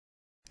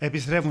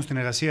Επιστρέφουν στην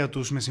εργασία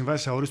τους με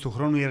συμβάσεις αορίστου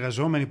χρόνου οι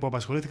εργαζόμενοι που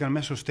απασχολήθηκαν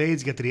μέσω stage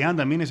για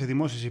 30 μήνες σε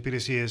δημόσιες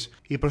υπηρεσίες.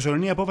 Η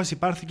προσωρινή απόφαση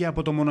πάρθηκε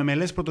από το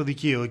μονομελές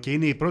πρωτοδικείο και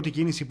είναι η πρώτη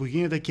κίνηση που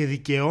γίνεται και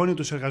δικαιώνει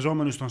τους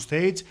εργαζόμενους των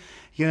stage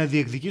για να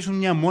διεκδικήσουν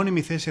μια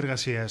μόνιμη θέση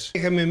εργασίας.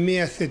 Είχαμε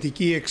μια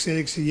θετική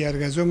εξέλιξη για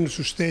εργαζόμενους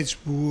του stage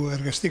που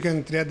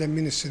εργαστήκαν 30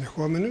 μήνες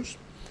συνεχόμενους.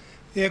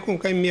 Έχουν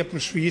κάνει μια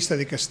προσφυγή στα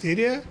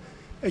δικαστήρια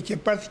και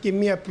πάρθηκε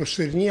μια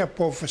προσωρινή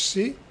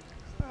απόφαση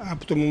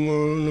από το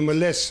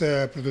μονομελές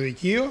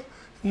πρωτοδικείο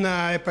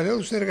να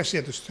επανέλθουν στην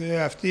εργασία τους.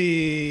 Αυτή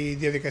η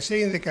διαδικασία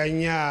είναι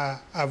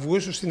 19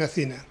 Αυγούστου στην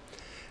Αθήνα.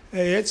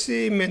 Έτσι,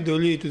 με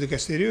εντολή του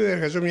δικαστηρίου, οι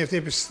εργαζόμενοι αυτοί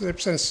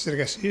επιστρέψαν στις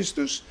εργασίες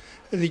τους,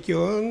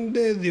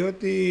 δικαιώνονται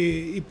διότι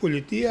η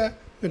πολιτεία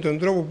με τον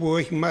τρόπο που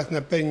έχει μάθει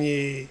να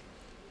παίρνει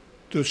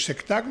τους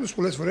εκτάκτους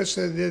πολλές φορές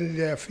δεν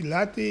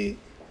διαφυλάτει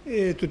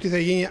το τι θα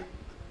γίνει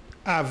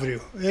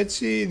αύριο.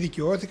 Έτσι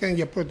δικαιώθηκαν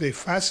για πρώτη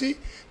φάση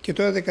και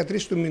τώρα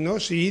 13 του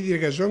μηνός οι ίδιοι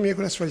εργαζόμενοι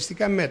έχουν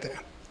ασφαλιστικά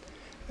μέτρα.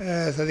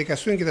 Θα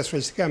δικαστούν και τα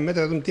ασφαλιστικά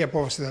μέτρα, να δούμε τι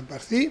απόφαση θα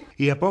πάρθει.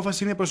 Η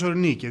απόφαση είναι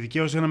προσωρινή και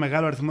δικαίωσε ένα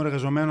μεγάλο αριθμό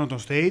εργαζομένων των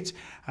stage,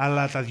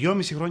 αλλά τα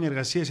 2,5 χρόνια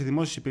εργασίας σε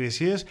δημόσιες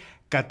υπηρεσίες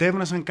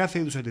κατέβνασαν κάθε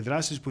είδους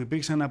αντιδράσεις που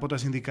υπήρξαν από τα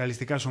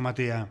συνδικαλιστικά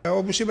σωματεία.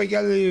 Όπως είπα και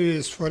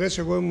άλλες φορές,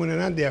 εγώ ήμουν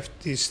ενάντια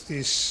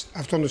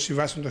αυτών των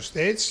συμβάσεων των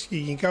stage και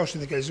γενικά ο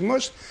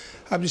συνδικαλισμός.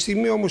 Από τη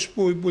στιγμή όμως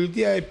που η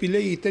πολιτεία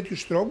επιλέγει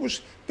τέτοιους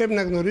τρόπους, πρέπει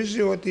να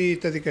γνωρίζει ότι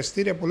τα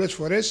δικαστήρια πολλές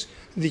φορές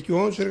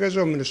δικαιώνουν τους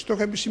εργαζόμενους. Το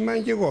είχα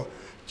επισημάνει και εγώ.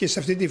 Και σε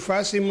αυτή τη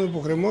φάση ήμουν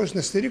υποχρεωμένος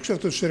να στηρίξω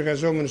αυτούς τους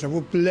εργαζόμενους,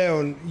 αφού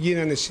πλέον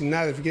γίνανε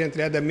συνάδελφοι και είναι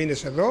 30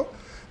 μήνες εδώ.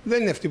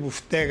 Δεν είναι αυτοί που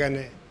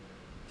φταίγανε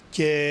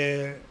και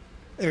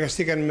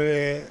εργαστήκαν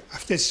με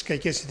αυτές τις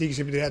κακές συνθήκες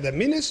επί 30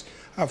 μήνες,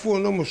 αφού ο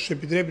νόμος τους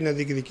επιτρέπει να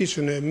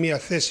διεκδικήσουν μια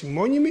θέση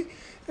μόνιμη.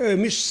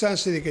 Εμείς, σαν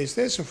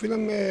συνδικαλιστές,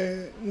 οφείλαμε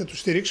να τους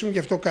στηρίξουμε και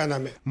αυτό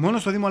κάναμε. Μόνο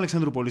στο Δήμο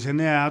Αλεξανδρούπολης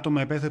 9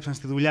 άτομα επέστρεψαν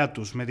στη δουλειά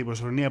τους με την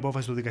προσωρινή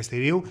απόφαση του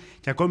δικαστηρίου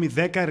και ακόμη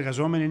 10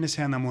 εργαζόμενοι είναι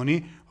σε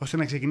αναμονή ώστε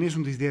να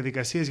ξεκινήσουν τις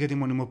διαδικασίες για τη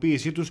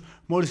μονιμοποίησή τους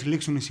μόλις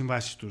λήξουν οι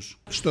συμβάσεις τους.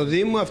 Στο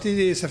Δήμο,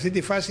 σε αυτή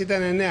τη φάση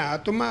ήταν 9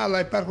 άτομα, αλλά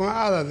υπάρχουν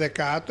άλλα 10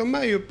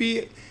 άτομα οι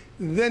οποίοι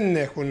δεν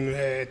έχουν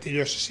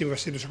τελειώσει τη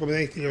σύμβασή τους, ακόμα δεν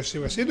έχει τελειώσει η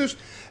σύμβασή τους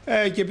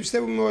και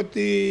πιστεύουμε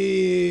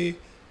ότι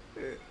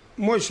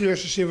μόλις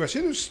τελειώσει η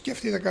σύμβασή τους και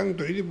αυτοί θα κάνουν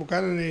το ίδιο που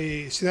κάνανε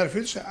οι συνάδελφοί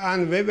τους,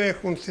 αν βέβαια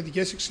έχουν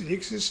θετικές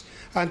εξελίξεις,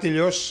 αν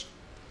τελειώσει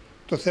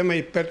το θέμα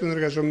υπέρ των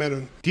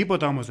εργαζομένων.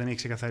 Τίποτα όμως δεν έχει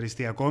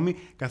ξεκαθαριστεί ακόμη,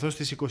 καθώς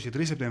στις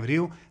 23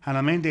 Σεπτεμβρίου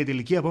αναμένεται η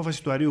τελική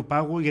απόφαση του Αρείου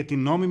Πάγου για την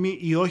νόμιμη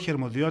ή όχι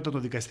αρμοδιότητα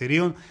των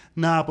δικαστηρίων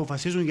να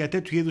αποφασίζουν για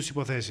τέτοιου είδους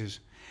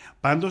υποθέσεις.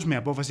 Πάντως, με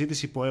απόφαση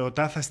της, η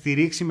ΠΟΕΟΤΑ θα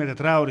στηρίξει με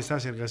 4ωρη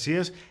στάση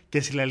εργασίας και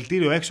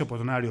συλλαλητήριο έξω από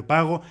τον Άριο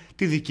Πάγο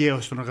τη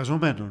δικαίωση των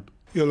εργαζομένων.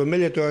 Η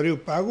Ολομέλεια του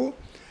Αρείου Πάγου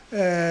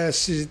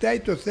συζητάει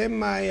το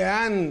θέμα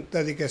εάν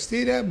τα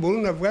δικαστήρια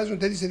μπορούν να βγάζουν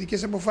τέτοιες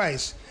θετικές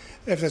αποφάσεις.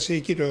 Έφτασε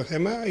εκεί το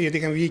θέμα, γιατί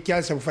είχαν βγει και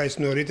άλλες αποφάσεις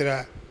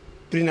νωρίτερα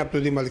πριν από το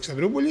Δήμο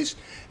Αλεξανδρούπολης.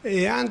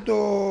 Εάν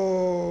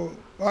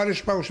ο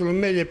Άριος Πάγος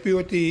Ολομέλεια πει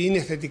ότι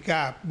είναι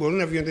θετικά, μπορούν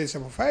να βγουν τέτοιες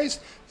αποφάσεις,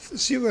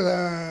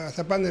 σίγουρα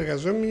θα πάνε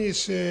εργαζόμενοι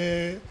σε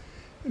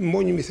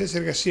μόνιμη θέση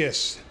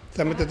εργασίας.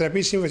 Θα μετατραπεί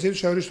η σύμβασή τους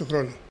σε αορίστου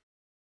χρόνου.